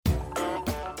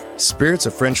Spirits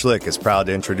of French Lick is proud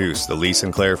to introduce the Lee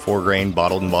Sinclair 4-grain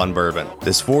bottled and bond bourbon.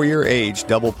 This 4-year aged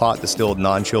double pot distilled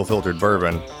non-chill filtered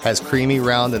bourbon has creamy,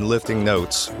 round, and lifting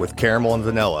notes with caramel and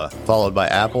vanilla, followed by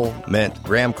apple, mint,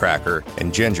 graham cracker,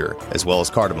 and ginger, as well as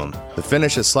cardamom. The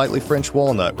finish is slightly French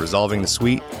walnut, resolving the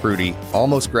sweet, fruity,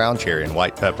 almost ground cherry and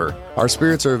white pepper. Our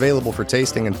spirits are available for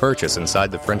tasting and purchase inside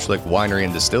the French Lick Winery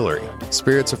and Distillery.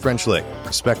 Spirits of French Lick.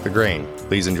 Respect the grain.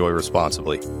 Please enjoy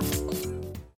responsibly.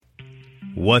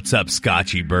 What's up,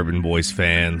 Scotchy Bourbon Boys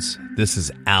fans? This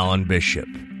is Alan Bishop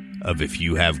of If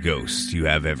You Have Ghosts, You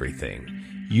Have Everything.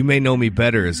 You may know me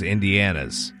better as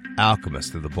Indiana's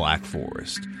Alchemist of the Black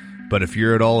Forest, but if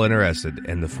you're at all interested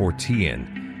in the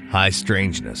Fortean, high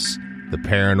strangeness, the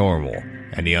paranormal,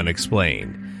 and the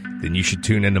unexplained, then you should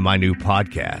tune into my new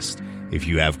podcast, If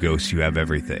You Have Ghosts, You Have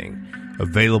Everything.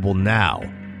 Available now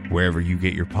wherever you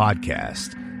get your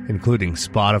podcast, including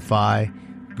Spotify,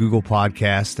 Google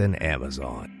Podcast, and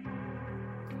Amazon.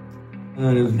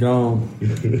 And it's gone.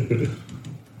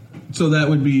 So that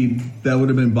would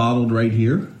have been bottled right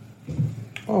here?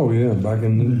 Oh yeah, back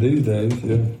in these days,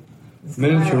 yeah.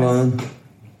 Miniature line.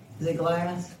 Is it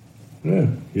glass? Yeah.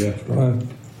 Yeah. Right.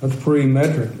 That's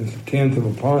pre-metric. It's a tenth of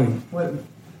a pint. What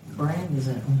brand is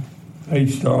it?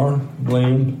 8-star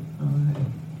blend.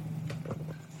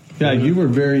 Yeah, you were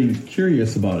very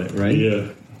curious about it, right? Yeah.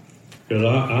 Because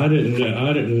I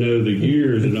didn't know the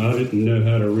years, and I didn't know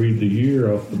how to read the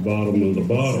year off the bottom of the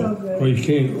bottle. So good. Well, you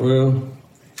can't. Well,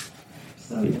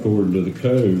 So good. According to the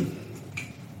code.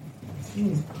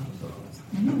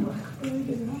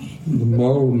 the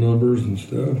mold numbers and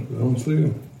stuff. I don't see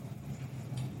a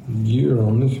year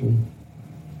on this one.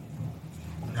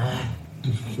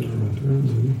 Just sit right there,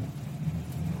 maybe.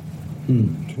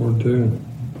 It's hard to tell.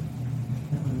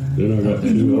 Then I got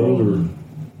 2 older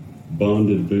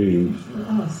bonded beams.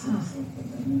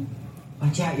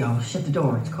 Watch out, y'all. Shut the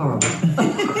door. It's Carl.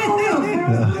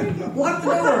 Lock the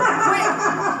door.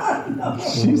 Quick.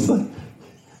 She's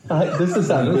like, this is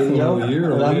on video,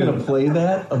 and I'm going to play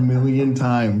that 1,000,000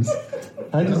 times.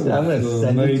 I'm going to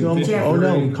send it to him. Oh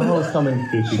no, Carl's coming.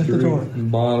 Shut the door.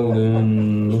 Bottled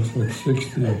in, looks like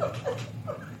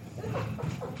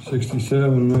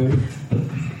 67 maybe.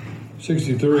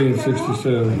 63 and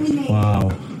 67.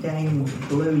 Wow. Dang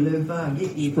blue loofah.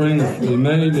 Spring was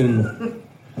made in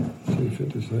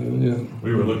 57, yeah.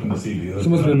 We were looking to see the other.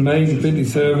 Some has been made in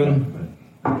 57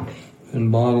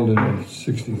 and bottled in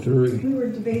 63. We were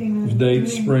debating It's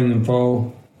dates spring and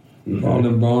fall. Bottled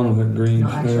and bond with a green No,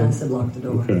 actually, I stamp. said lock the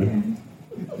door. Okay.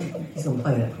 He's going to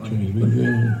play that for me.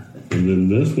 And then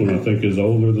this one I think is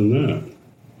older than that.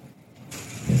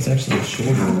 It's actually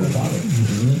shorter than the bottom.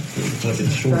 It's like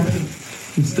it's shorter.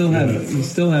 You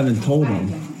still haven't told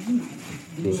him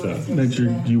What's that? that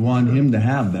you want him to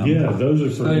have them. Yeah, those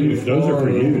are for you. Those are for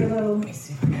you.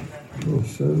 Oh,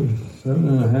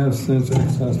 7.5 cents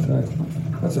excise tax.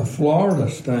 That's a Florida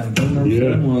stamp. I've never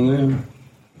seen one of them.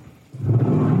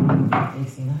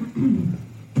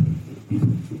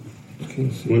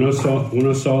 Can't see. When I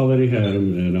saw that he had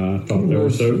them, and I thought they were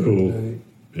so cool,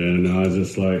 and I was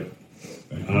just like,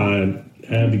 I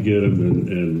had to get them,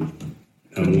 and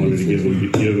I wanted to give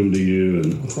them to you,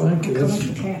 and I think it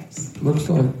looks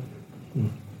like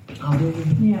I'll do it.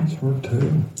 Yeah. it's hard to tell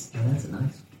Yeah, that's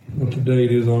nice. what the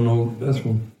date is on this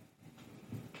one.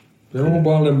 The old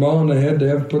bottle and bond, they had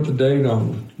to put the date on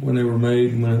it when they were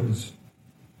made, when it was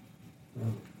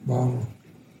bottled.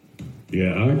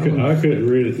 yeah, I couldn't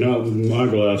read it. Not with my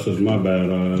glasses, my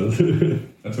bad eyes.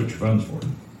 That's what your phone's for.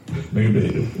 Maybe they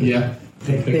do. Yeah.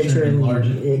 Take a picture and enlarge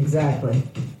it. exactly.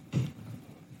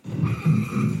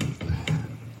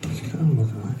 It's kind of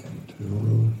looking, I can't tell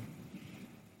really.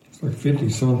 It's like 50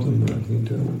 something, but I can't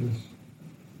tell what this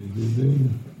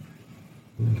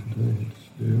Kentucky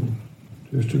still.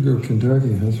 Just to go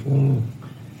Kentucky, that's why.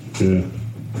 Yeah,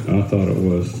 I thought it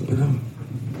was.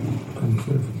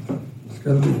 It's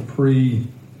got to be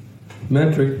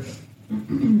pre-metric.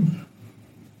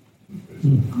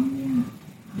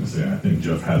 I think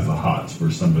Jeff has the hots for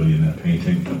somebody in that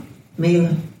painting.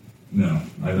 Mila. No,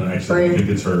 I don't actually think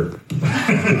it's her.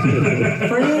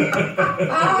 Fred?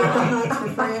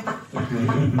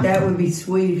 That would be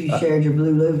sweet if you shared your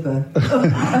blue loofah.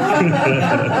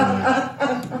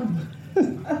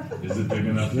 Is it big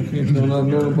enough? I can't tell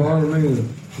nothing about the bottom either.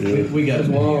 Yeah. We got it.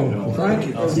 Wow. Thank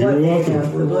you. You're welcome.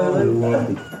 You're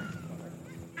welcome.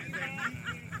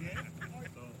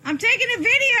 I'm taking a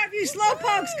video of you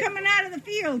slowpokes coming out of the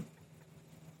field.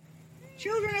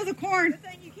 Children of the corn.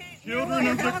 Children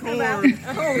of the corn.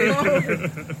 Oh, Lord.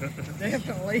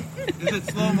 Definitely. Is it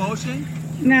slow motion?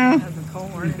 No. The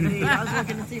corn. I was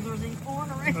looking to see if there was any corn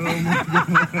around.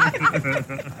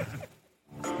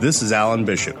 This is Alan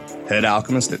Bishop, head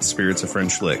alchemist at Spirits of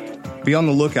French Lick. Be on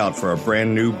the lookout for our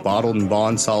brand new bottled and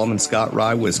bond Solomon Scott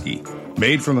rye whiskey.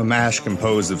 Made from a mash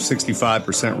composed of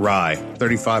 65% rye,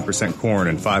 35% corn,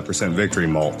 and 5% victory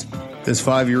malt. This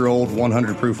 5-year-old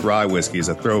 100 proof rye whiskey is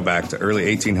a throwback to early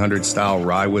 1800s style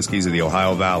rye whiskeys of the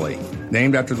Ohio Valley.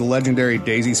 Named after the legendary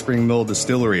Daisy Spring Mill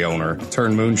distillery owner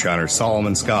turned moonshiner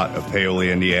Solomon Scott of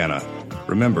Paoli, Indiana.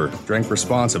 Remember, drink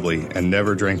responsibly and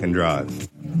never drink and drive.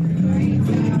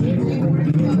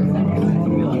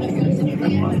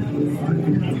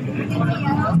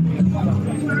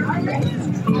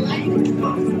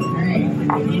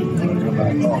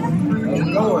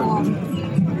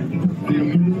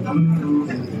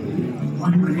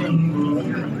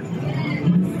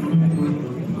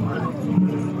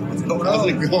 How's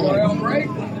it going? On break?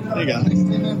 Hey guys.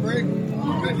 16-minute break.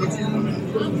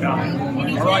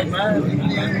 All right,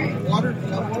 man. Water?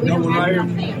 No, we're right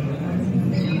here.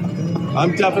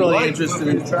 I'm definitely interested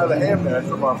in try the ham mash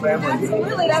from our family.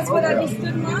 Absolutely, that's what I just stood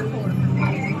in line for.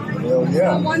 Well,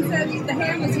 yeah. Someone said the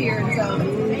ham is here, so.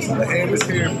 The ham is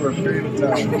here for a period of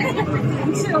time.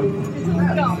 until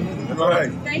it's gone. That's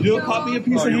right. Thank You'll you. cut me a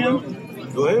piece of ham?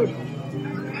 Go ahead.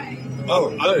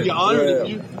 Oh, I'd be honored if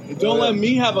you. Don't let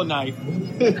me have a knife.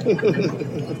 It'd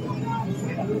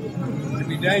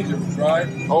be dangerous, right?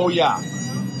 Oh yeah.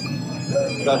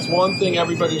 That's one thing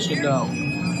everybody should know.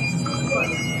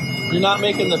 You're not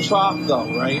making the trough though,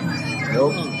 right?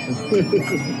 Nope.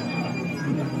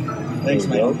 Thanks,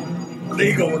 man.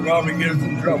 Legal would probably get us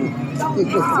in trouble.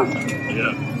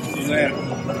 Yeah. Yeah.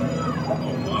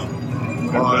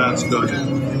 Oh, that's good.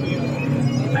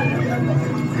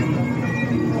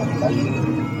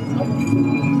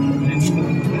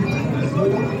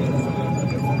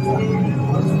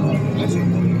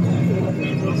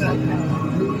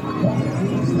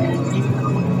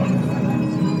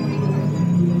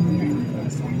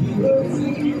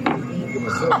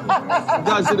 You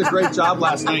guys did a great job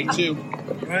last night too.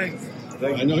 Thanks.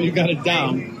 I know you got it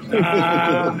down.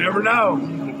 Never know.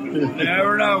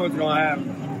 Never know what's going to happen.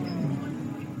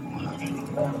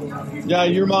 Yeah,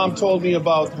 your mom told me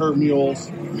about her mules.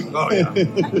 Oh, yeah.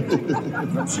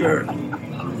 I'm sure.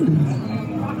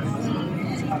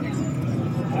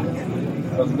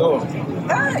 How's it going?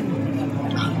 Good.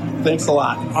 Thanks a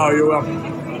lot. Oh, you're welcome.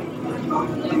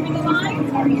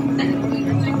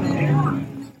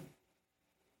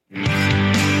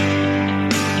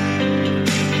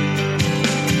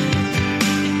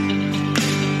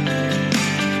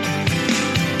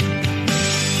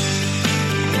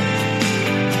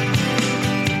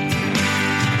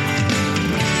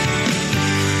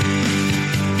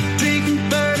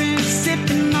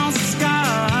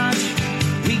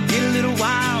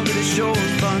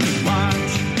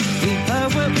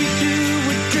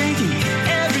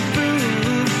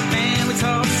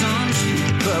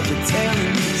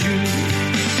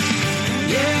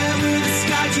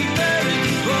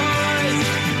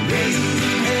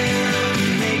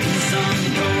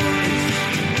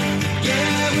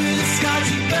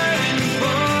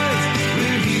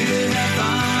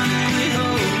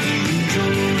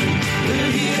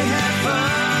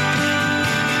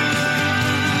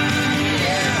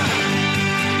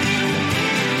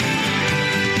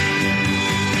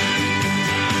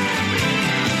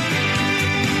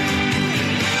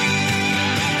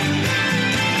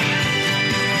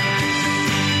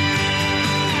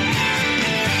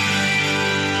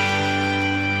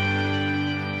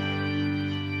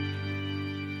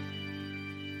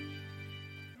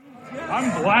 I'm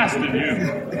blasting you.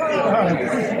 All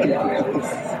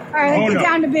right, let's get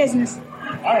down to business.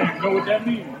 I don't even know what that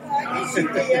means. Take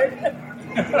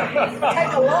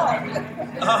a look.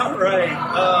 All right.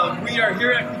 We are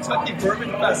here at Kentucky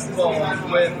Bourbon Festival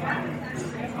with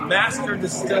Master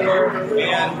Distiller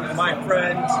and my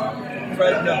friend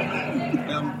Fred Milk.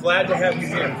 I'm glad to have you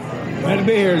here. Glad to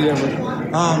be here, Jeffrey.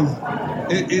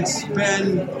 It's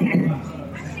been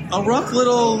a rough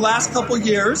little last couple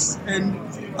years, and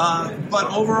but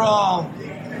overall,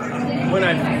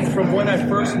 from when I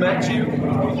first met you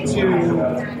to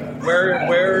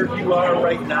where you are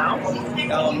right now,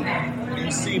 you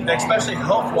see, especially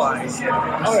health-wise,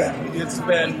 it's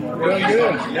been really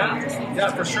good.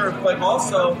 Yeah, for sure. But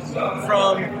also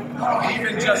from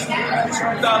even just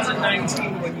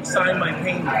 2019 when you signed my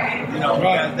payment,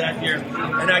 that year,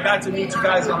 and I got to meet you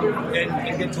guys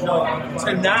and get to know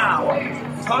to now.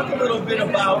 Talk a little bit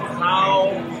about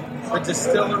how the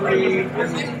distillery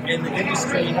and the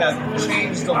industry has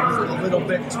changed a little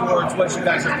bit towards what you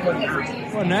guys are putting out.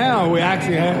 Well, now we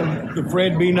actually have the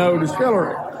Fred Bino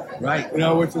Distillery. Right.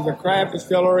 Which is a craft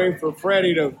distillery for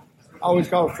Freddie I always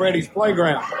call it Freddie's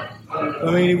Playground.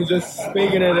 I mean, he was just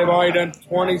speaking that they've already done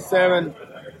 27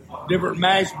 different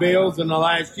mash bills in the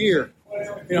last year.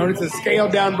 You know, it's a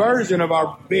scaled down version of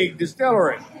our big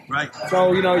distillery. Right.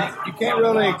 So, you know, you can't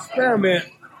really experiment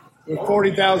with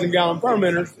 40,000 gallon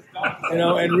fermenters, you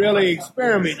know, and really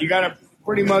experiment. You got to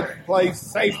pretty much place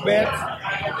safe bets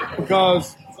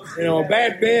because, you know, a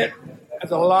bad bet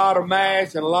has a lot of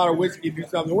mash and a lot of whiskey to do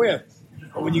something with.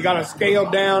 But when you got a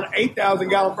scaled down 8,000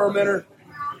 gallon fermenter,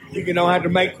 you don't have to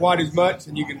make quite as much,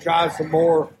 and you can try some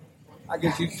more, I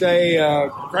guess you'd say,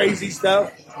 crazy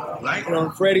stuff. Right. You know,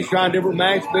 Freddie's trying different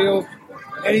mash bills,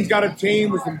 and he's got a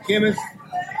team with some chemists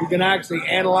who can actually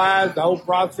analyze the whole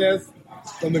process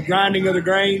from the grinding of the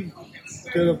grain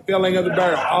to the filling of the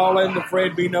barrel, all in the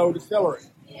Fred B. No Distillery.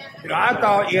 You know, I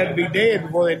thought you had to be dead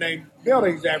before they named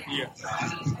buildings after you.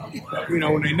 You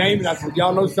know, when they named it, I said,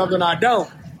 y'all know something I don't.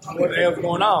 What the hell's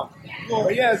going on?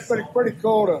 But yeah, it's pretty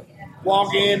cool to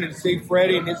walk in and see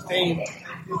Freddie and his team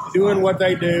doing what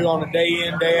they do on a day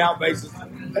in, day out basis.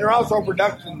 And they're also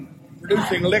producing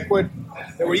liquid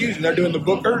that we're using. They're doing the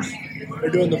Bookers, they're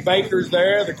doing the Bakers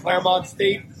there, the Claremont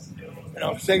Steep, you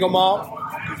know, single malt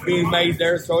is being made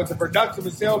there. So it's a production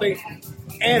facility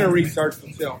and a research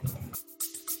facility.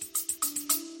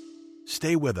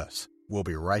 Stay with us. We'll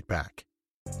be right back.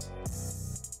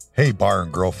 Hey, Bar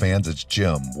and Grill fans, it's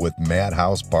Jim with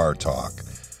Madhouse Bar Talk,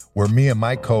 where me and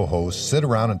my co-hosts sit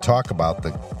around and talk about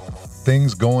the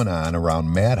things going on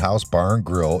around Madhouse Bar and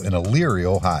Grill in Elyria,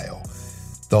 Ohio.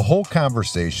 The whole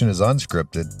conversation is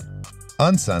unscripted,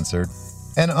 uncensored,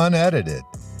 and unedited.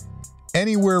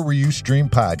 Anywhere where you stream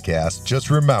podcasts, just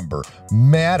remember,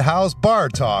 Madhouse Bar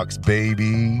Talks,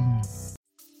 baby.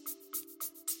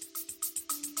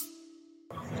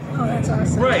 Oh, that's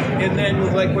awesome. Right, and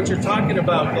then like what you're talking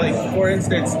about, like for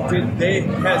instance, has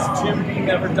Jim Beam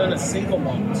ever done a single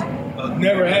malt?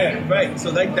 Never had. Right,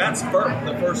 so that's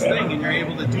the first thing, and you're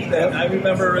able to do that. I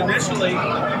remember initially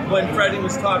when Freddie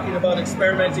was talking about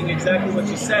experimenting exactly what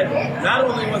you said, not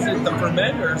only was it the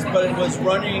fermenters, but it was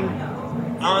running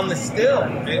on the still.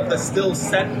 The still's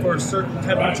set for certain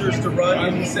temperatures to run,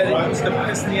 and he said it used to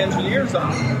piss the engineers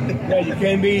off. Yeah, you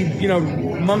can't be, you know,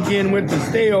 monkeying with the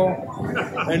still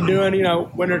and doing, you know,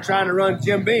 when they're trying to run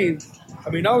Jim Beam. I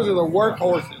mean, those are the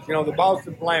workhorses, you know, the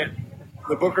Boston plant,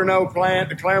 the Booker No plant,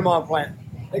 the Claremont plant.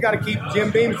 They got to keep Jim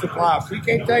Beam supplied. So you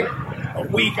can't take a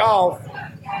week off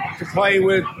to play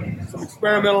with some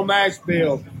experimental mash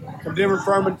bills, some different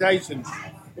fermentation.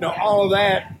 You know, all of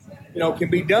that, you know, can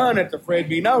be done at the Fred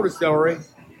B. No Distillery,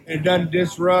 and it doesn't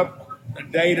disrupt the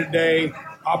day-to-day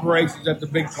operations at the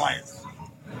big plants.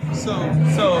 So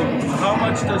how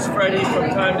much does Freddie, from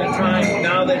time to time,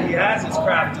 now that he has his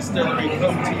craft distillery,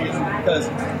 come to you? Because,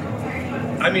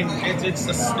 I mean, it's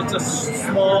a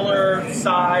smaller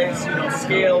size, you know,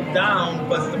 scaled down,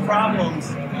 but the problems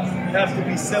have to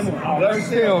be similar.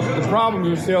 The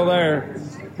problems are still there.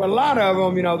 But a lot of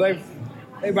them, you know,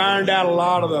 they've ironed out a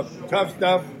lot of the tough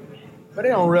stuff, but they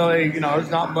don't really, you know,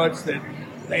 there's not much that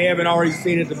they haven't already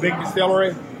seen at the big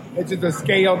distillery. It's just a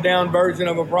scaled down version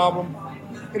of a problem.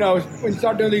 You know, when you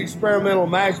start doing the experimental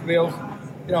mash bills,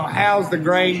 you know, how's the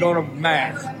grain going to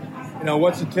mash? You know,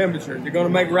 what's the temperature? Is it going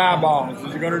to make rye balls?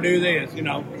 Is it going to do this? You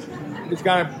know, just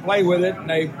kind of play with it. And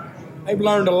they've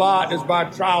learned a lot just by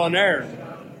trial and error.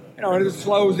 You know, and it just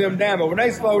slows them down. But when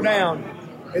they slow down,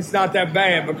 it's not that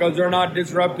bad because they're not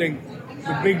disrupting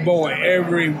the big boy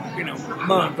every, you know,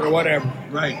 month or whatever.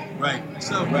 Right.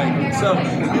 So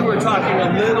you were talking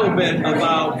a little bit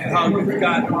about how you've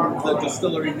got the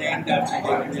distillery named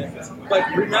after you. But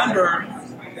remember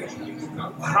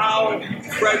how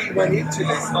Freddie went into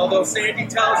this. Although Sandy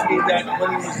tells me that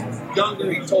when he was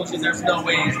younger, he told you there's no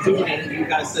way he's doing it, and you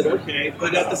guys said okay.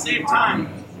 But at the same time,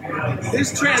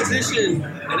 this transition,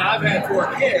 and I've had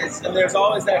 4 kids, and there's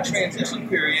always that transition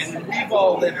period, and we've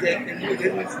all lived it, and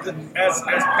as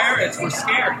parents, we're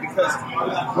scared, because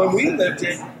when we lived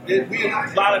it,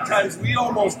 a lot of times we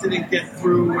almost didn't get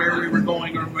through where we were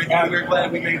going, or we were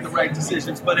glad we made the right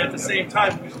decisions, but at the same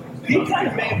time, he kind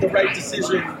of made the right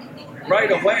decision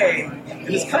right away, and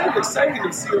it's kind of exciting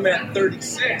to see him at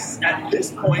 36 at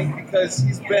this point, because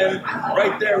he's been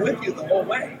right there with you the whole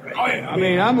way. Right? Oh, yeah. I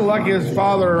mean, I'm the luckiest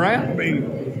father around. I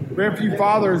mean, very few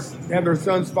fathers have their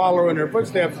sons follow in their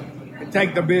footsteps and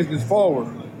take the business forward.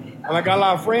 And I got a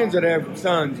lot of friends that have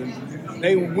sons, and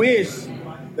they wish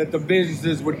that the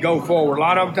businesses would go forward. A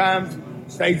lot of times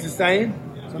it stays the same.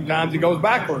 Sometimes it goes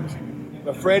backwards.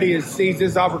 But Freddie has seized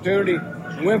this opportunity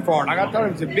and went for it. Like I told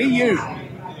him, to be you.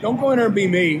 Don't go in there and be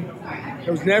me.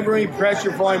 There was never any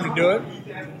pressure for him to do it.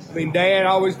 I mean, Dad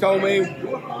always told me,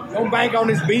 don't bank on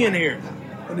this being here.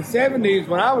 In the 70s,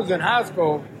 when I was in high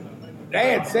school,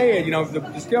 Dad said, the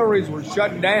distilleries were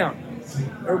shutting down.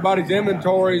 Everybody's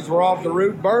inventories were off the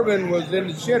roof. Bourbon was in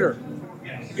the shitter.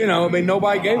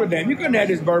 Nobody gave a damn. You couldn't have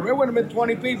this bourbon. It wouldn't have been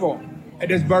 20 people at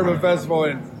this bourbon festival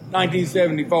in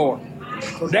 1974.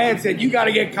 So Dad said, you got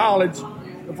to get college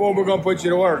before we're going to put you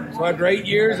to work. So after 8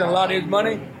 years and a lot of his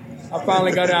money, I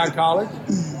finally got out of college.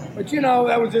 But,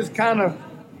 that was just kind of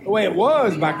the way it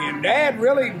was back then. Dad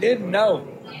really didn't know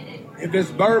if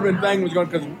this bourbon thing was going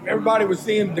to, because everybody was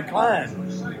seeing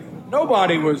decline.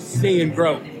 Nobody was seeing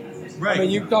growth. Right.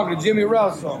 You talk to Jimmy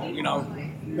Russell,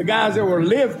 the guys that were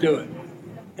lived to it.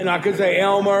 And I could say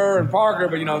Elmer and Parker,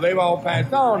 but, they've all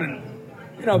passed on. And,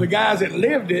 the guys that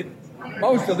lived it,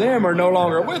 most of them are no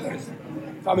longer with us.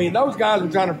 So, those guys were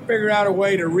trying to figure out a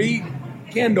way to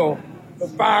rekindle the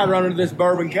fire under this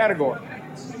bourbon category.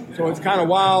 So it's kind of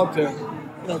wild to,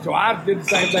 so I did the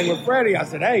same thing with Freddie. I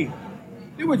said, hey,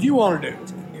 do what you want to do.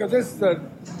 Because this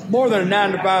is more than a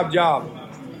 9-to-5 job.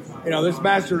 This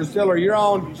master distiller, you're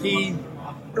on key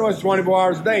pretty much 24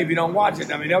 hours a day if you don't watch it.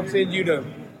 They'll send you to,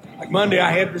 like Monday,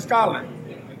 I head to Scotland,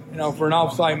 for an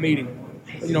off-site meeting.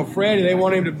 But, Freddie, they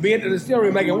want him to be at the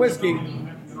distillery making whiskey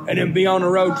and then be on the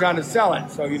road trying to sell it.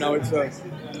 So, it's a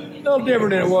little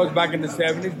different than it was back in the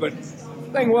 70s. But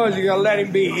the thing was, you got to let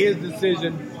him be his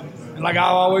decision. And like I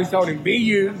always told him, be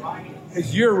you.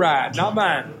 It's your ride, not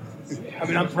mine.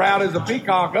 I'm proud as a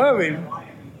peacock of him.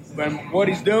 But what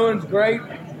he's doing is great.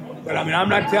 But, I'm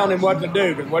not telling him what to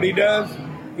do. Because what he does,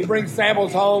 he brings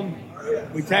samples home.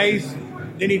 We taste.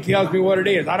 Then he tells me what it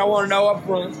is. I don't want to know up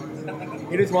front.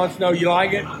 He just wants to know, you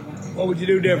like it? What would you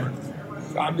do different?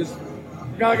 So I'm just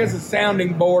like it's a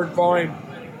sounding board for him.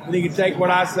 And he can take what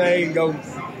I say and go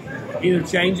either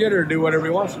change it or do whatever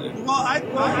he wants to do. Well, I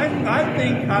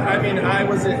think, I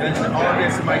was an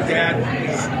artist, and my dad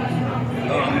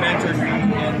mentored me,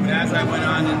 and as I went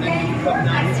on, and then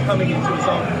now he's coming into his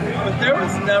own. But there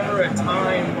was never a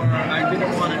time where I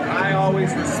didn't want to. I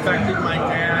always respected my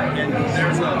dad, and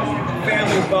there's a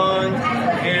family bond,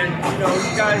 and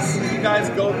you guys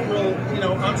go through.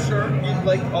 I'm sure,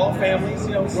 like all families,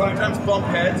 sometimes bump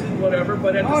heads and whatever.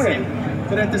 But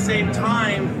at the same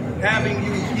time, having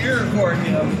you here for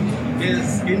him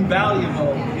is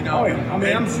invaluable.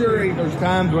 I'm sure there's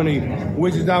times when he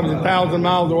wishes I was 1,000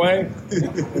 miles away.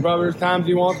 Probably there's times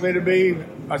he wants me to be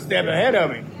a step ahead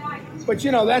of him. But,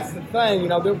 that's the thing.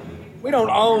 We don't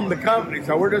own the company,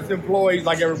 so we're just employees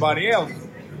like everybody else.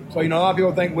 So, a lot of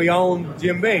people think we own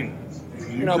Jim Beam.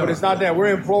 But it's not that.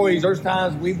 We're employees. There's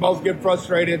times we both get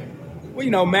frustrated with,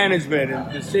 management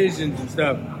and decisions and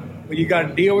stuff. But you got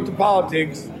to deal with the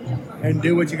politics and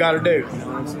do what you got to do.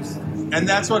 And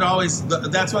that's what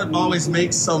always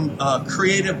makes some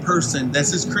creative person.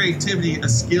 That's his creativity, a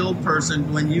skilled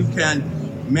person, when you can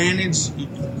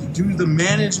do the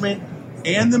management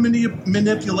and the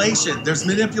manipulation. There's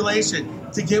manipulation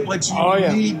to get what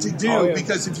you need to do,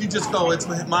 because if you just go, it's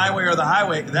my way or the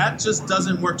highway, that just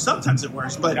doesn't work. Sometimes it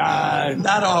works, but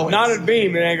not always. Not at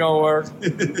Beam, it ain't going to work.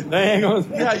 They ain't gonna.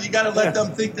 Yeah, you got to let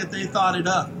them think that they thought it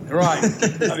up. Right.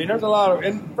 There's a lot of,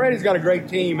 and Freddie's got a great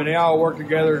team, and they all work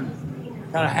together and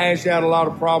kind of hash out a lot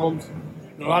of problems,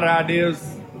 and a lot of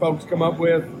ideas folks come up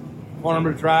with, want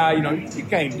them to try. You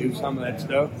can't do some of that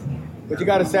stuff, but you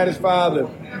got to satisfy the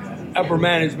upper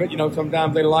management.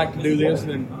 Sometimes they like to do this,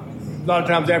 and a lot of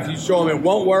times after you show them it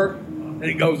won't work, and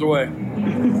it goes away.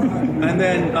 And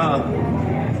then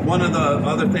one of the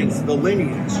other things, the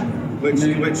lineage,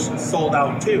 which sold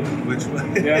out too, which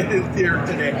is here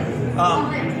today.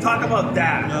 Talk about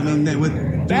that.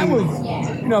 That was,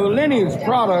 the lineage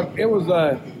product. It was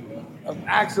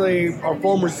actually our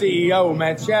former CEO,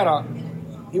 Matt Shattuck.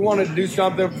 He wanted to do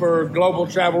something for global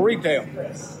travel retail,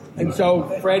 and so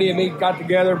Freddie and me got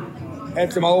together,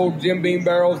 had some old Jim Beam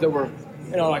barrels that were,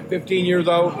 like 15 years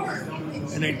old,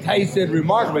 and they tasted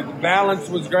remarkable. The balance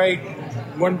was great.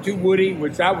 Wasn't too woody,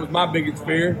 which that was my biggest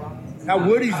fear. How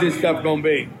woody's this stuff gonna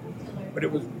be? But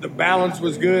the balance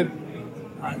was good.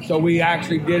 So we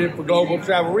actually did it for global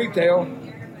travel retail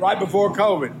right before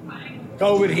COVID.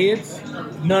 COVID hits,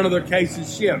 none of their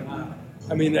cases shipped.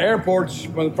 The airports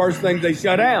were the first things they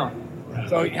shut down.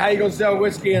 So how you gonna sell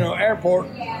whiskey in an airport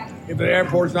if the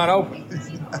airport's not open?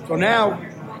 So now,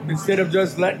 instead of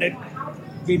just letting it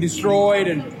be destroyed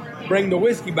and bring the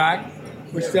whiskey back,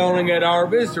 we're selling it at our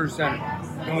visitor center.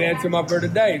 And we had some up there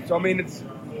today. So, it's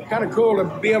kind of cool to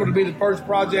be able to be the first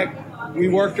project we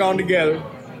worked on together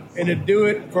and to do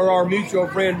it for our mutual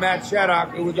friend, Matt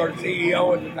Shattuck, who was our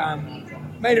CEO at the time.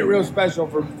 Made it real special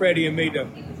for Freddie and me to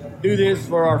do this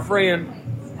for our friend.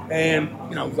 And,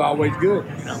 it's always good,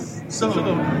 So,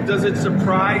 does it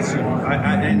surprise you?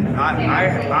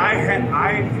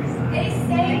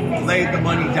 laid the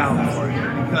money down for it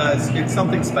because it's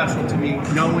something special to me,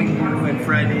 knowing you and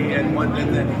Freddie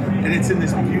and it's in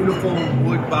this beautiful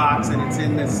wood box and it's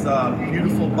in this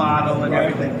beautiful bottle and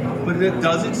everything. But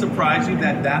does it surprise you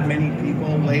that many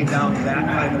people lay down that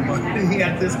kind of money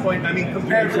at this point? I mean,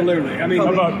 compared absolutely. to... I mean,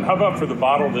 how about for the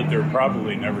bottle that they're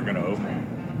probably never going to open?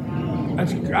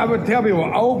 I would tell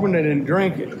people, open it and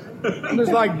drink it.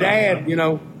 Just like Dad,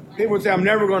 people would say, I'm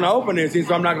never going to open this. He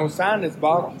said, I'm not going to sign this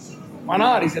bottle. Why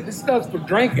not? He said, this stuff's for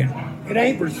drinking. It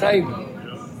ain't for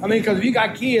saving. I mean, because if you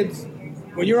got kids,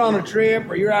 when you're on a trip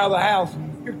or you're out of the house,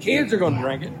 your kids are going to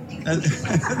drink it. They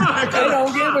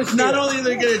don't give a shit. Not only are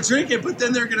they going to drink it, but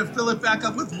then they're going to fill it back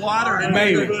up with water. And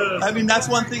maybe. I mean, that's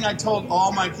one thing I told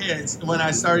all my kids when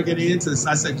I started getting into this.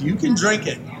 I said, you can drink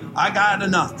it. I got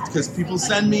enough because people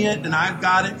send me it and I've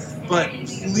got it. But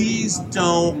please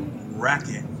don't wreck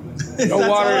it. Don't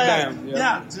water it down.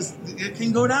 Yeah, just it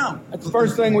can go down. That's the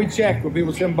first thing we check when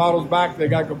people send bottles back. They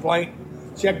got a complaint.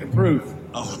 Check the proof.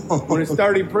 Oh. When it's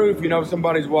 30 proof,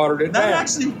 somebody's watered it down.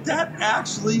 That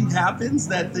actually happens.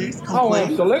 That they complain. Oh,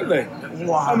 absolutely.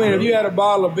 Wow. I mean, if you had a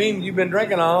bottle of Beam you've been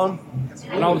drinking on,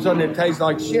 and all of a sudden it tastes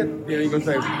like shit, you're gonna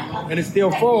say, and it's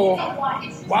still full.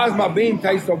 Why does my Beam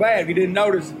taste so bad? If you didn't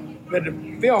notice that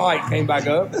the fill height came back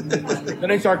up, then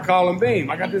they start calling Beam.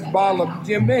 I got this bottle of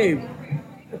Jim Beam.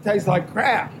 It tastes like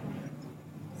crap.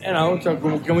 So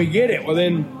can we get it? Well,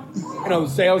 then, the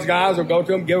sales guys will go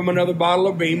to them, give them another bottle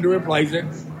of Beam to replace it,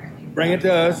 bring it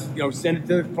to us, send it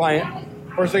to the plant.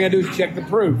 First thing I do is check the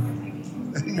proof.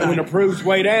 And when the proof's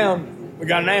way down, we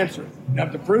got an answer. Now,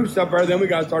 if the proof's up there, then we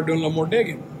got to start doing a little more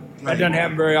digging. That doesn't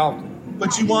happen very often.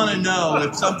 But you want to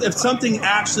know if something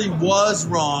actually was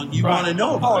wrong, you want to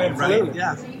know about it, right? Absolutely.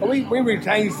 Yeah. Well, we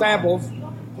retain samples.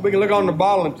 So we can look on the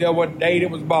bottle and tell what date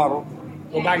it was bottled.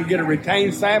 So I can get a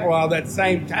retained sample out of that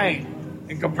same tank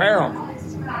and compare them.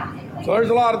 So there's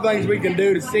a lot of things we can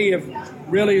do to see if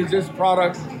really is this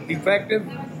product effective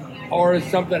or is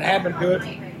something happened to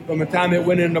it from the time it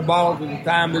went in the bottle to the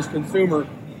time this consumer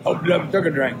opened it up and took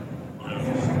a drink.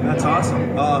 That's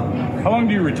awesome. How long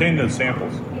do you retain those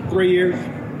samples? 3 years.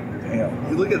 Damn.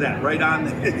 You look at that right on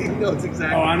there. He knows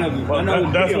exactly. Oh, I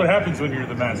know. That's what happens when you're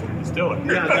the master distiller.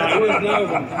 Yeah, I always know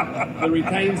the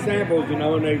retained samples,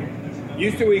 and they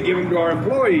used to we give them to our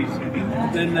employees.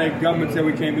 Then the government said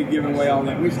we can't be giving away all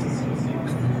that whiskey.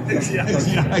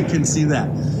 Yeah, I can see that.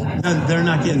 And they're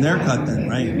not getting their cut then,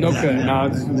 right? No cut. No,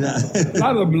 a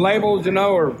lot of the labels,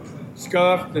 are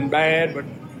scuffed and bad, but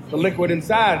the liquid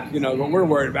inside, what we're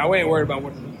worried about. We ain't worried about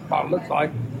what the bottle looks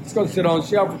like. It's going to sit on the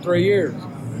shelf for 3 years.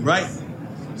 Right.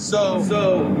 So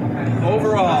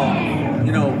overall,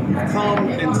 you've come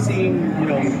and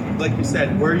seen, like you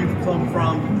said, where you've come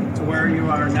from to where you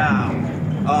are now.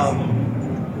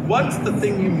 What's the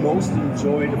thing you most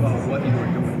enjoyed about what you were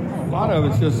doing? A lot of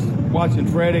it's just watching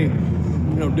Freddie,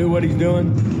 do what he's doing,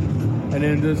 and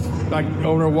then just like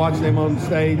over there watching him on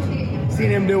stage, seeing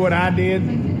him do what I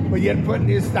did, but yet putting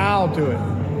his style to it.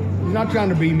 He's not trying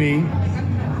to be me.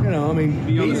 Be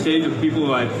on the stage with people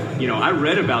who I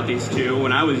read about these two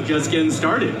when I was just getting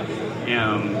started.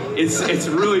 It's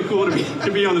really cool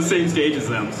to be on the same stage as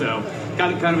them. So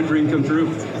kind of a dream come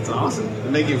true. That's awesome. To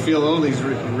make you feel old, he's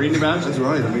reading about you. That's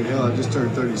right. I mean, hell, I just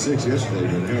turned 36 yesterday.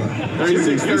 But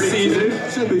 36 this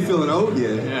season. Should be feeling old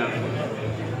yet. Yeah.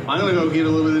 I'm gonna go get a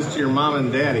little of this to your mom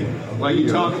and daddy. Like you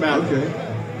talk about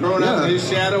growing up in his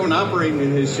shadow and operating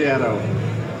in his shadow.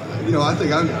 I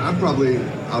think I'm probably,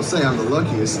 I'll say I'm the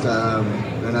luckiest,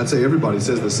 and I'd say everybody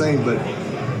says the same, but,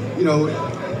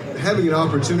 having an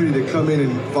opportunity to come in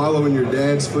and follow in your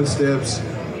dad's footsteps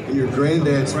and your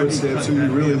granddad's footsteps, who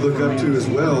you really look up to as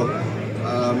well,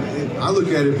 I look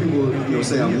at it, people,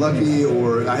 say I'm lucky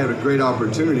or I have a great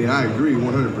opportunity, and I agree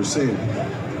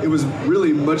 100%. It was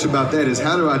really much about that, is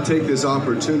how do I take this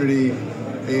opportunity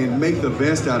and make the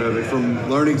best out of it, from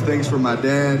learning things from my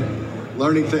dad,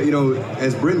 learning,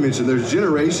 as Brent mentioned, there's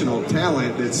generational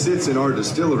talent that sits in our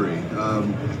distillery.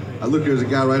 I look, there's a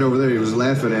guy right over there, he was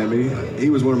laughing at me. He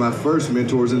was one of my first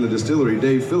mentors in the distillery.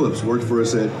 Dave Phillips worked for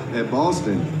us at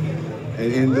Boston.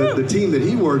 And the team that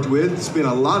he worked with spent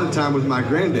a lot of time with my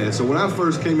granddad. So when I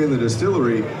first came in the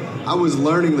distillery, I was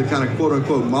learning the kind of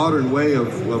quote-unquote modern way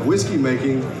of whiskey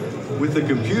making with the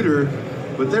computer.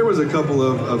 But there was a couple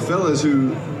of fellas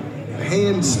who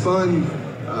hand-spun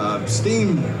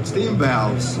steam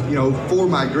valves, for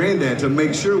my granddad to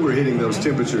make sure we're hitting those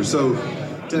temperatures. So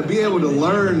to be able to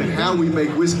learn how we make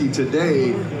whiskey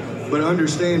today, but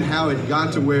understand how it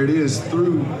got to where it is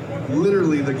through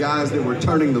literally the guys that were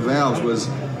turning the valves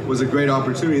was a great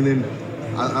opportunity. And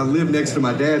then I live next to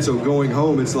my dad, so going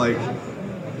home, it's like,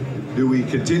 do we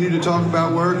continue to talk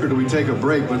about work or do we take a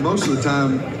break? But most of the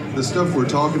time, the stuff we're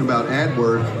talking about at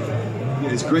work,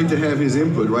 it's great to have his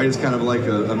input, right? It's kind of like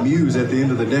a muse at the end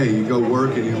of the day. You go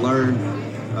work and you learn,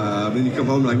 then you come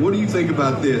home like, what do you think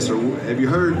about this? Or have you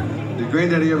heard, did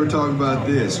Granddaddy ever talk about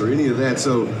this or any of that?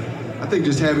 So I think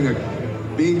just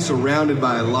being surrounded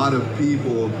by a lot of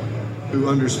people who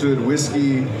understood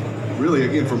whiskey, really,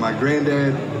 again, from my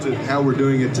granddad to how we're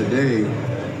doing it today,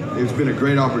 it's been a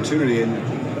great opportunity. And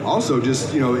also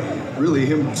just, really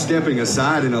him stepping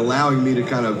aside and allowing me to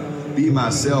kind of be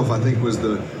myself, I think was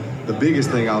the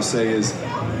biggest thing I'll say is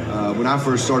when I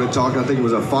first started talking, I think it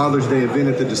was a Father's Day event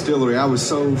at the distillery, I was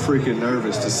so freaking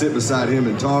nervous to sit beside him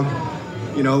and talk.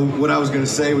 What I was going to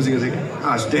say was he was like,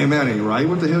 gosh, damn, that ain't right.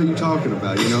 What the hell are you talking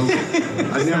about,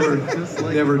 I never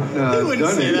he wouldn't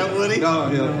done say it. that, would he?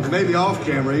 No, maybe off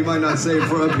camera. He might not say it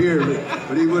from up here,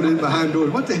 but he would behind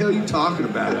doors. What the hell are you talking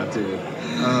about out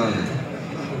there?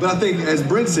 But I think, as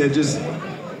Brent said, just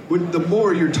the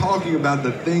more you're talking about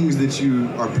the things that you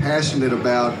are passionate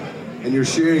about and you're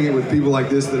sharing it with people like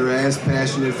this that are as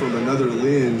passionate from another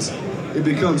lens, it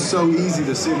becomes so easy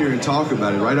to sit here and talk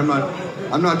about it, right? I'm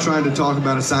not trying to talk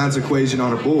about a science equation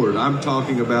on a board. I'm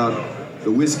talking about the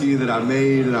whiskey that I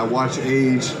made and I watch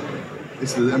age.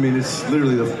 It's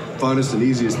literally the funnest and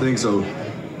easiest thing. So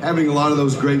having a lot of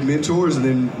those great mentors and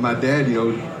then my dad,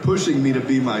 pushing me to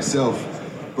be myself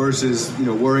versus,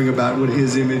 worrying about what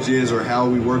his image is or how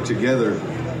we work together.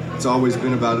 It's always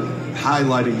been about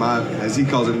highlighting as he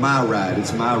calls it, my ride.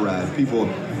 It's my ride. People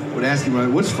would ask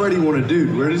him, what's Freddie want to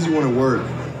do? Where does he want to work?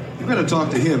 You've got to talk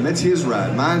to him. That's his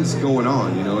ride. Mine's going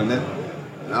on, and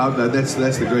that's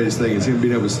the greatest thing is him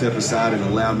being able to step aside and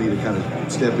allow me to kind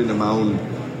of step into my own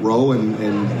role and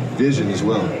vision as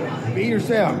well. Be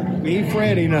yourself. Be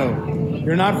Freddie. No,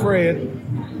 you're not Fred.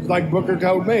 It's like Booker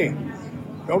told me.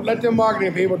 Don't let them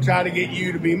marketing people try to get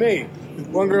you to be me.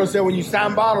 One girl said, when you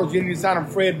sign bottles, you need to sign them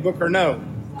Fred, Booker, no.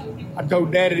 I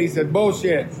told Dad, and he said,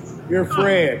 bullshit. You're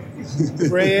Fred.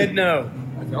 Fred, no.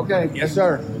 I said, okay, yes,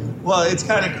 sir. Well, it's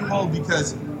kind of cool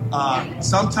because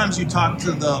sometimes you talk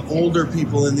to the older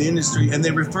people in the industry and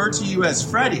they refer to you as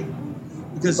Freddie.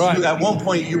 Because at one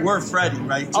point you were Freddie,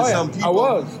 right? To some people. I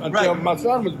was until my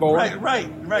son was born. Right.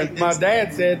 And my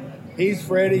dad said, he's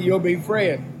Freddie, you'll be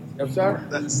Fred. Yes, sir.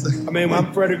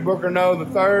 I'm Frederick Booker No the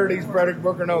third. He's Frederick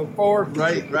Booker No the fourth.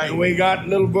 Right. And we got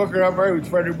little Booker up there. He's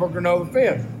Frederick Booker No the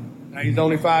fifth. Now he's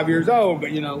only 5 years old,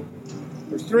 but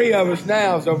there's three of us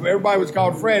now. So if everybody was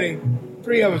called Freddie,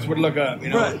 three of us would look up.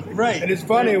 Right. And it's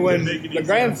funny when the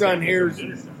grandson hears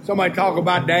somebody talk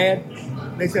about Dad.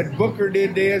 They said Booker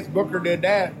did this, Booker did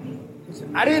that. He said,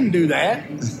 I didn't do that.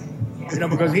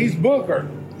 Because he's Booker,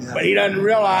 but he doesn't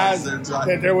realize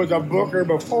that there was a Booker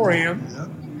before him.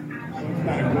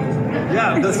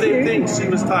 Yeah, the same thing. She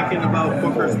was talking about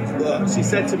Booker's. She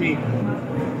said to me,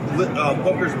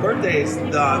 Booker's birthday is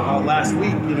last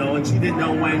week, and she didn't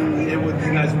know when you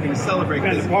guys were going to celebrate.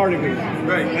 At the party week.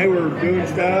 Right. They were doing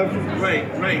stuff.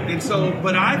 Right. And so,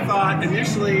 but I thought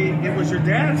initially it was your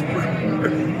dad's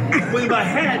birthday. With my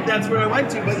head, that's where I went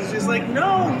to, but it's just like,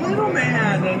 no, little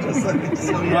man. And just like,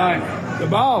 so, yeah. Right. The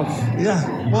boss.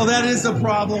 Yeah. Well, that is the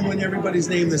problem when everybody's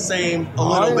named the same a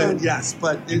little bit, yes.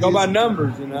 But it go by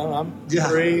numbers, I'm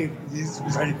 3, he's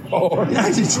 4. Yeah,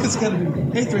 you just got to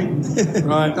be, hey, 3.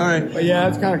 Right. All right. But yeah,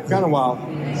 it's kind of wild.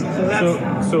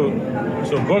 So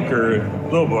Booker,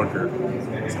 little Booker,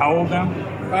 is how old now?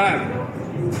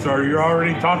 5. So are you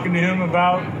already talking to him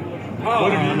about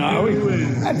what are you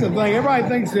doing? That's the thing. Everybody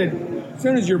thinks that as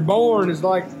soon as you're born, it's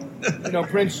like,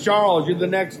 Prince Charles, you're the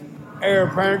next heir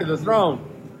apparent to the throne.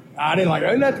 I didn't like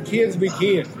it. Let the kids be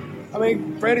kids.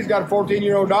 Freddie's got a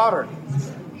 14-year-old daughter.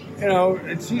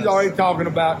 And she's already talking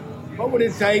about what would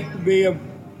it take to be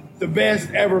the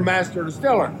best ever master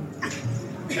distiller.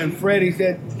 And Freddie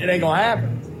said, it ain't going to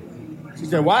happen. She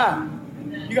said, why?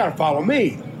 You got to follow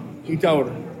me, he told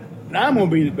her. And I'm going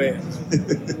to be the best.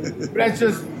 But that's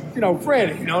just,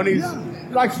 Freddie, and he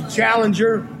likes to challenge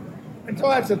her. And so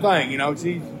that's the thing,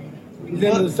 he's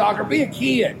into the soccer. Be a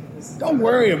kid. Don't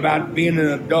worry about being an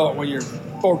adult when you're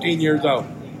 14 years old.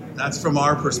 That's from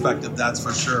our perspective, that's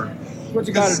for sure. That's what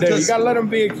you got to do. You got to let them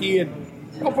be a kid.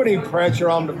 Don't put any pressure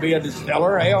on them to be a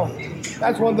distiller. Hell,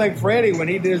 that's one thing Freddie, when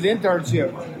he did his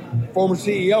internship, former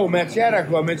CEO, Matt Shattuck,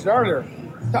 who I mentioned earlier,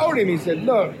 told him, he said,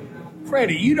 look,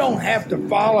 Freddie, you don't have to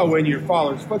follow in your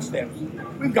father's footsteps.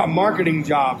 We've got marketing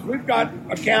jobs. We've got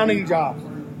accounting jobs.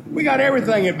 We got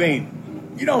everything at Bean.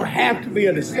 You don't have to be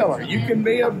a distiller. You can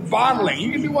be a bottling.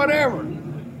 You can do whatever.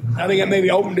 I think that maybe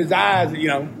opened his eyes,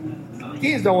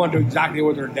 Kids don't want to do exactly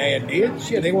what their dad did.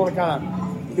 Shit, they want to kind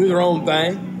of do their own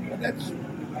thing.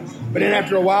 But But then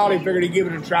after a while, he figured he'd give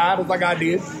it a try, just like I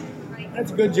did.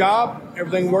 That's a good job.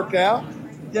 Everything worked out.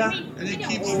 Yeah, and it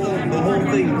keeps the whole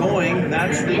thing going.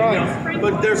 That's the, Right.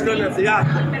 but there's gonna,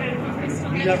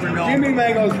 you never know. Jimmy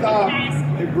ain't gonna stop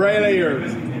if Braley or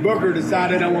Booker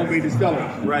decide they don't want to be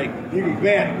distillers. Right. You can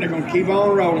bet they're gonna keep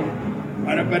on rolling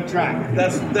right up that track.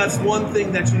 That's one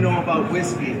thing that you know about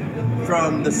whiskey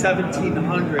from the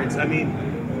 1700s. I mean,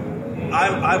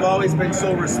 I've always been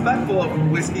so respectful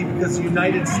of whiskey because the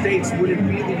United States wouldn't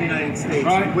be the United States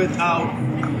without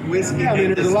whiskey. Yeah, I mean,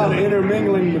 and there's a lot of distilling.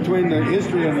 intermingling between the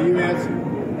history of the U.S.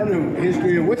 and the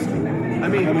history of whiskey. I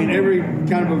mean, every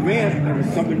kind of event, there was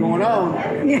something going on.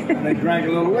 They drank a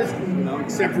little whiskey,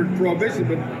 except for Prohibition,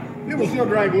 but people still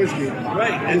drank whiskey.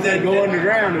 Right, and then go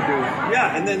underground to do it.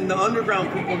 Yeah, and then the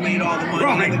underground people made all the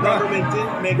money, and the government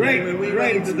didn't make it, and we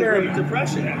went into the Great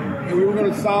Depression. And we were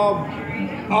going to solve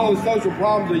all the social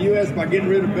problems of the U.S. by getting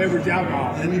rid of beverage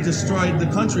alcohol. And we destroyed the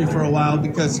country for a while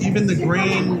because even the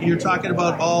grain, you're talking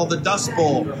about all the Dust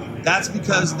Bowl, that's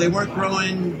because they weren't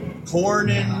growing corn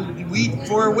and wheat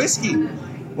for whiskey.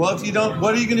 Well, if you don't,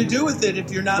 what are you going to do with it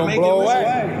if you're not making whiskey?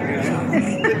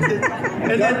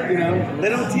 And then, they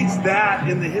don't teach that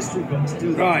in the history books,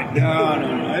 do they? Right.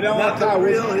 No. They don't Not want the to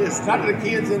real history. Not to the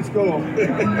kids in school.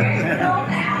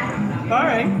 All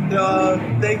right.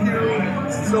 Thank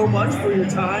you so much for your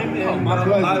time. And my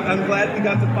pleasure. I'm glad we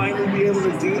got to finally be able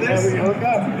to do this. Yeah, we can hook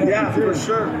up. Yeah, for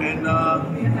sure.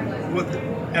 And with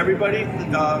everybody,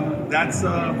 that's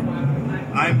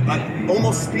I'm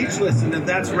almost speechless, and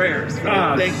that's rare. So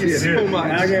thank you so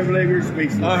much. I can't believe you're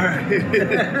speechless. All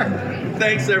right.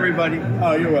 Thanks, everybody.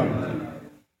 Oh, you're welcome.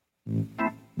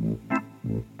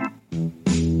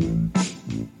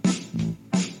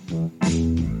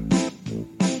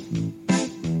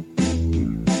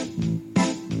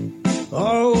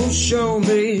 Oh, show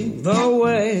me the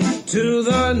way to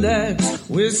the next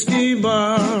whiskey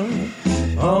bar.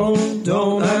 Oh,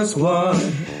 don't ask why.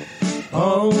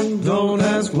 Oh, don't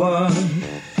ask why.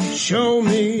 Show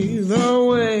me the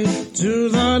way to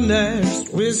the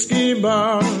next whiskey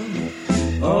bar.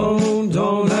 Oh,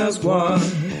 don't ask why.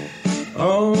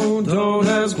 Oh, don't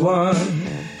ask why.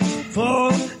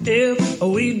 For if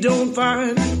we don't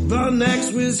find the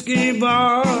next whiskey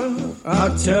bar,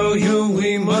 I tell you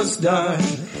we must die.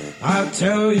 I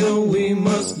tell you we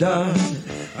must die.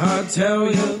 I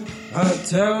tell you, I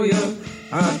tell you,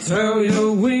 I tell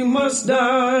you we must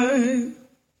die.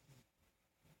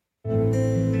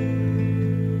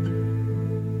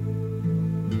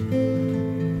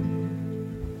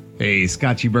 Hey,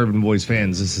 Scotchy Bourbon Boys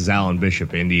fans, this is Alan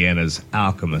Bishop, Indiana's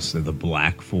alchemist of the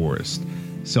Black Forest.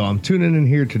 So I'm tuning in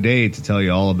here today to tell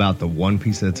you all about the One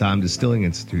Piece at a Time Distilling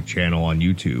Institute channel on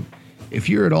YouTube. If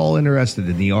you're at all interested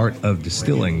in the art of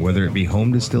distilling, whether it be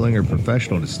home distilling or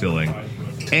professional distilling,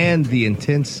 and the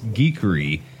intense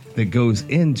geekery that goes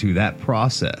into that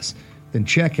process, then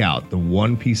check out the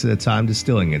One Piece at a Time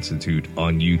Distilling Institute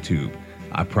on YouTube.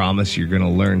 I promise you're going to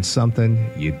learn something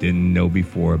you didn't know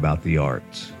before about the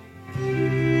arts.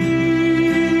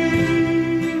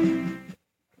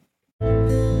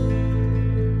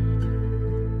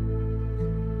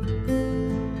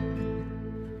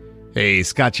 Hey,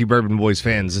 Scotchy Bourbon Boys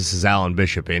fans, this is Alan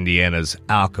Bishop, Indiana's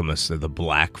alchemist of the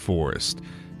Black Forest.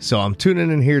 So I'm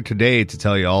tuning in here today to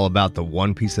tell you all about the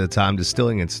One Piece at a Time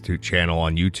Distilling Institute channel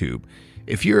on YouTube.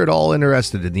 If you're at all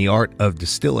interested in the art of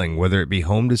distilling, whether it be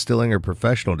home distilling or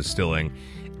professional distilling,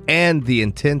 and the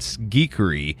intense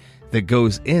geekery that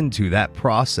goes into that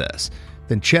process,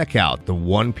 then check out the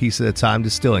One Piece at a Time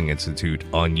Distilling Institute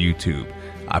on YouTube.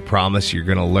 I promise you're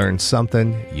going to learn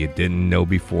something you didn't know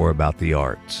before about the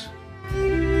arts.